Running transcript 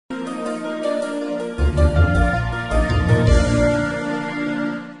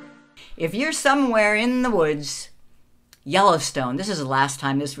If you're somewhere in the woods, Yellowstone, this is the last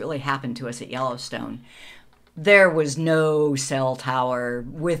time this really happened to us at Yellowstone. There was no cell tower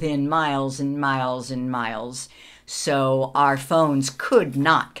within miles and miles and miles. So our phones could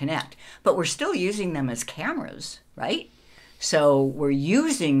not connect, but we're still using them as cameras, right? So we're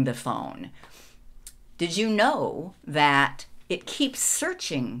using the phone. Did you know that it keeps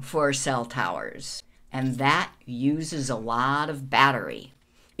searching for cell towers? And that uses a lot of battery.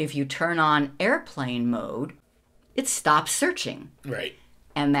 If you turn on airplane mode, it stops searching. Right.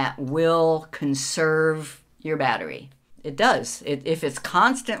 And that will conserve your battery. It does. If it's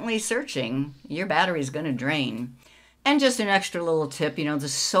constantly searching, your battery's going to drain. And just an extra little tip, the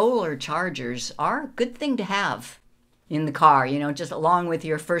solar chargers are a good thing to have in the car, just along with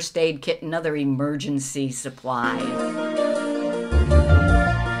your first aid kit and other emergency supply.